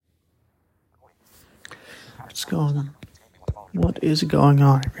What's going on? What is going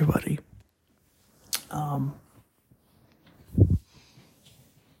on, everybody?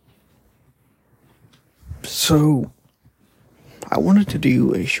 So I wanted to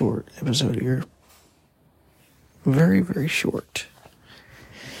do a short episode here. Very, very short.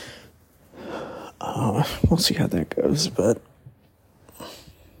 We'll see how that goes, but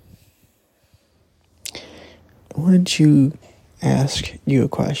I wanted to ask you a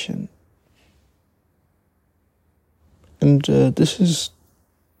question. And this is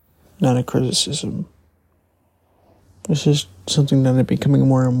not a criticism. This is something that I'm becoming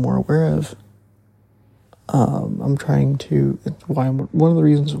more and more aware of. I'm trying to. One of the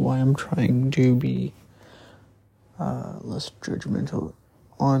reasons why I'm trying to be less judgmental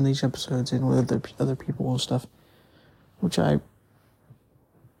on these episodes and with other people and stuff, which I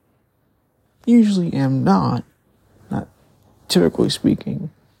usually am not typically speaking.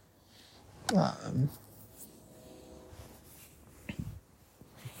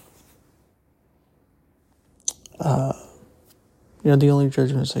 The only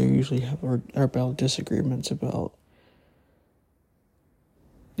judgments I usually have are about disagreements about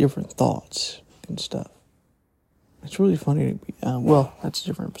different thoughts and stuff. It's really funny to be, that's a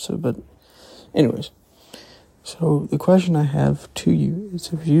different episode, but anyways. So the question I have to you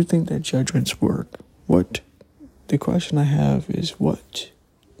is, if you think that judgments work, what do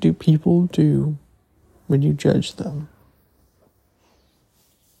people do when you judge them?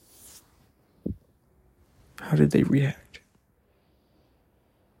 How did they react?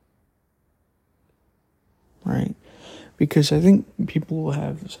 Right? Because I think people will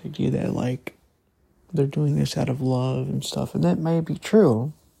have this idea that, like, they're doing this out of love and stuff, and that may be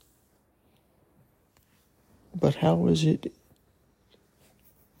true. But how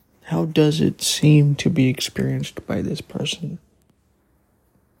does it seem to be experienced by this person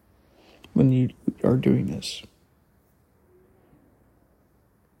when you are doing this?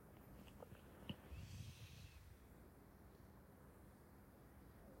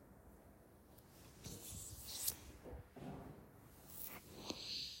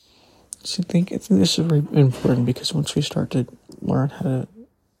 So I think this is very important, because once we start to learn how to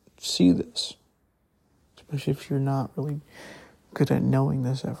see this, especially if you're not really good at knowing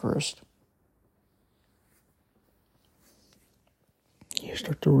this at first, you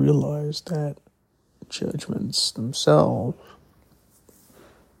start to realize that judgments themselves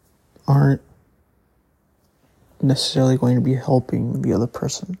aren't necessarily going to be helping the other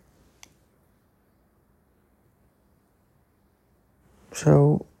person.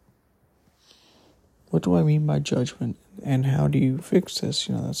 So, what do I mean by judgment, and how do you fix this?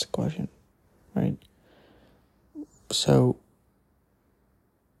 That's the question, right? So,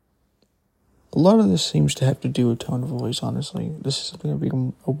 a lot of this seems to have to do with tone of voice, honestly. This is something I've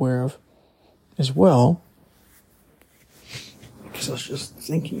become aware of as well, because I was just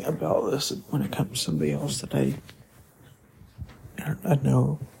thinking about this when it comes to somebody else that I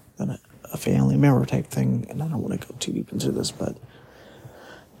know, that a family member type thing, and I don't want to go too deep into this, but,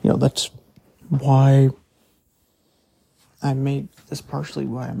 that's why I made this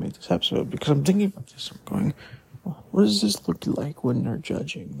episode, because I'm thinking about this. I'm going, well, what does this look like when they're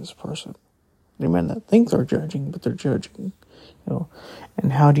judging this person? They might not think they're judging, but they're judging,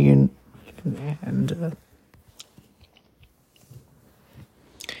 and how do you,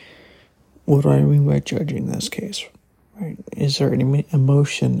 what do I mean by judging in this case, right? Is there any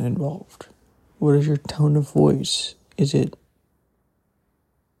emotion involved? What is your tone of voice? Is it,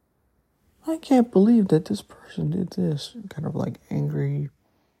 I can't believe that this person did this, kind of like angry?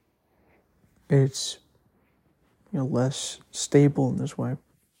 It's, less stable in this way.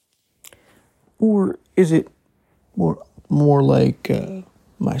 Or is it more like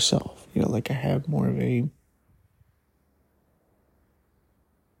myself? Like I have more of a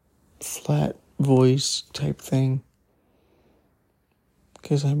flat voice type thing,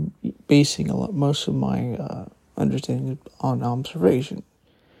 because I'm basing most of my understanding on observation.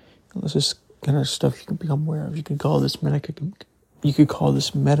 This is kind of stuff you can become aware of. You could call this meta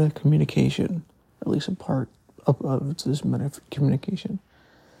communication, at least a part of this meta communication.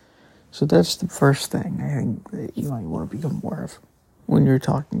 So that's the first thing I think that you might want to become aware of when you're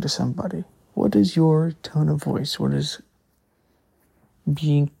talking to somebody. What is your tone of voice? What is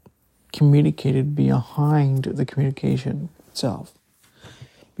being communicated behind the communication itself?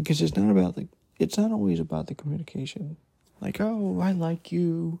 Because it's not always about the communication. Like, oh, I like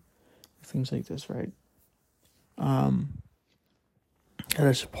you. Things like this, right? That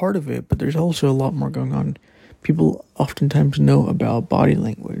is a part of it, but there's also a lot more going on. People oftentimes know about body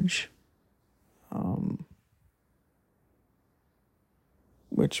language,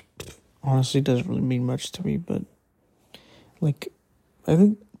 which honestly doesn't really mean much to me, but like, I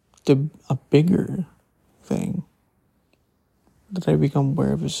think a bigger thing that I become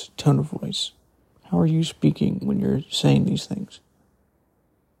aware of is tone of voice. How are you speaking when you're saying these things?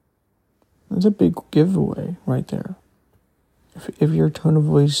 That's a big giveaway right there. If your tone of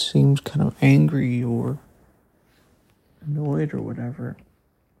voice seems kind of angry or annoyed or whatever,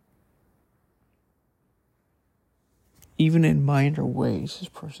 even in minor ways, this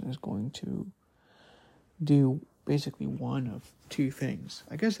person is going to do basically one of two things.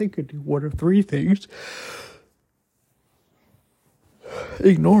 I guess they could do one of three things.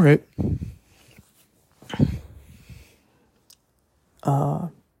 Ignore it.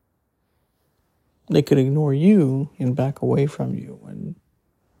 They could ignore you and back away from you and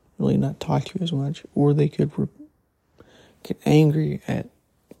really not talk to you as much, or they could get angry at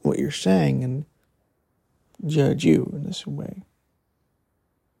what you're saying and judge you in this way.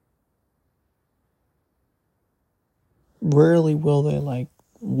 Rarely will they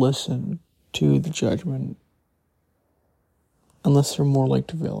listen to the judgment unless they're more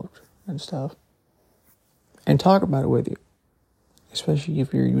developed and stuff, and talk about it with you, especially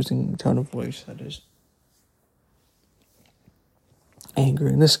if you're using a tone of voice that is anger.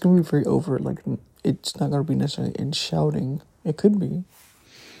 And this can be very overt, it's not going to be necessarily in shouting. It could be.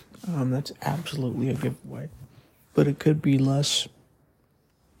 That's absolutely a giveaway. But it could be less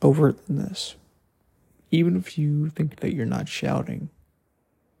overt than this. Even if you think that you're not shouting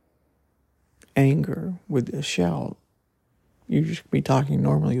anger with a shout, you just be talking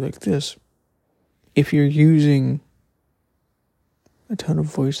normally like this. If you're using a tone of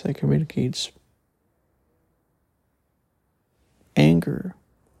voice that communicates anger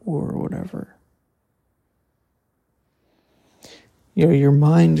or whatever, your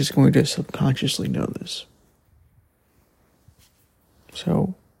mind is going to subconsciously know this.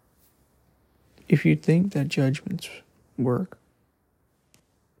 So, if you think that judgments work,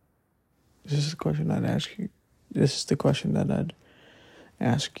 this is the question I'd ask you. This is the question that I'd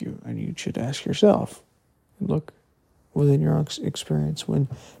ask you, and you should ask yourself. Look within your own experience when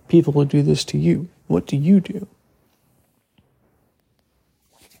people would do this to you. What do you do?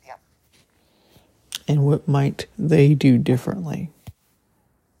 And what might they do differently?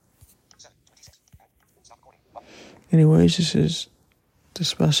 Anyways, this is The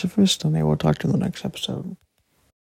Specifist, and I will talk to you in the next episode.